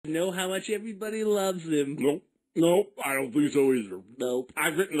know how much everybody loves him. Nope, I don't think so either. Nope.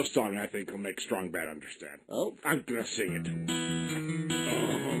 I've written a song I think will make Strong Bad understand. Oh. I'm gonna sing it.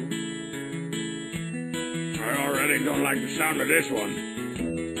 I already don't like the sound of this one.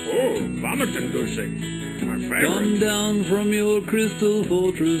 Oh, vomit-inducing. My favorite. Come down from your crystal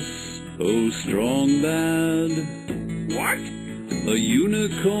fortress, oh Strong Bad. What? A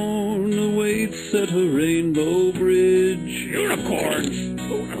unicorn awaits at a rainbow bridge. Unicorns?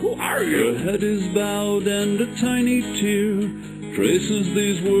 Who are you? Her head is bowed and a tiny tear traces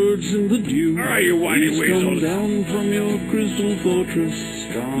these words in the dew. Where are you, whiny Please weasels? come down from your crystal fortress.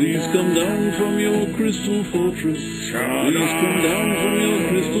 Please come down from your crystal fortress. Please come down from your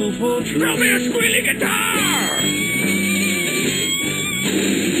crystal fortress. Tell me a squealy guitar!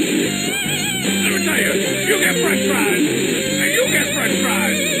 Let me tell you, you get french fries, and you get french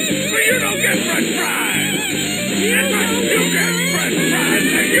fries, but you don't get french fries. That's right, you get french fries,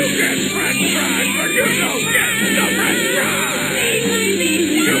 and you get french fries, but you don't get the french fries.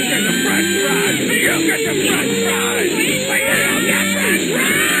 You get the french fries, and you get the french fries, but you don't get french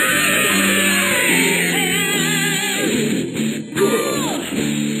fries.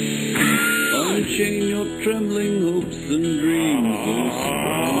 Unchain your trembling hopes and dreams,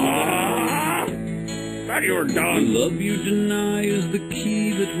 Thought you were the done. love you deny is the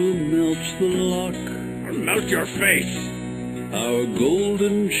key that will melt the lock. I'll melt your face. Our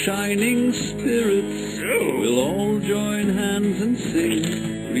golden shining spirits will all join hands and sing.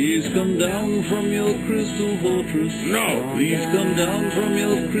 Please come down from your crystal fortress. No. Please come down from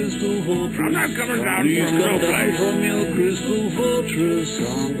your crystal fortress. I'm not coming down Please from no come down place. from your crystal fortress.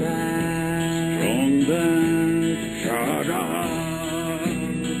 Strong Bad. Shut up.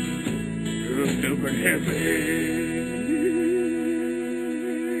 You stupid hippie.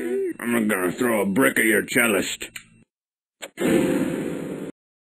 I'm gonna throw a brick at your cellist.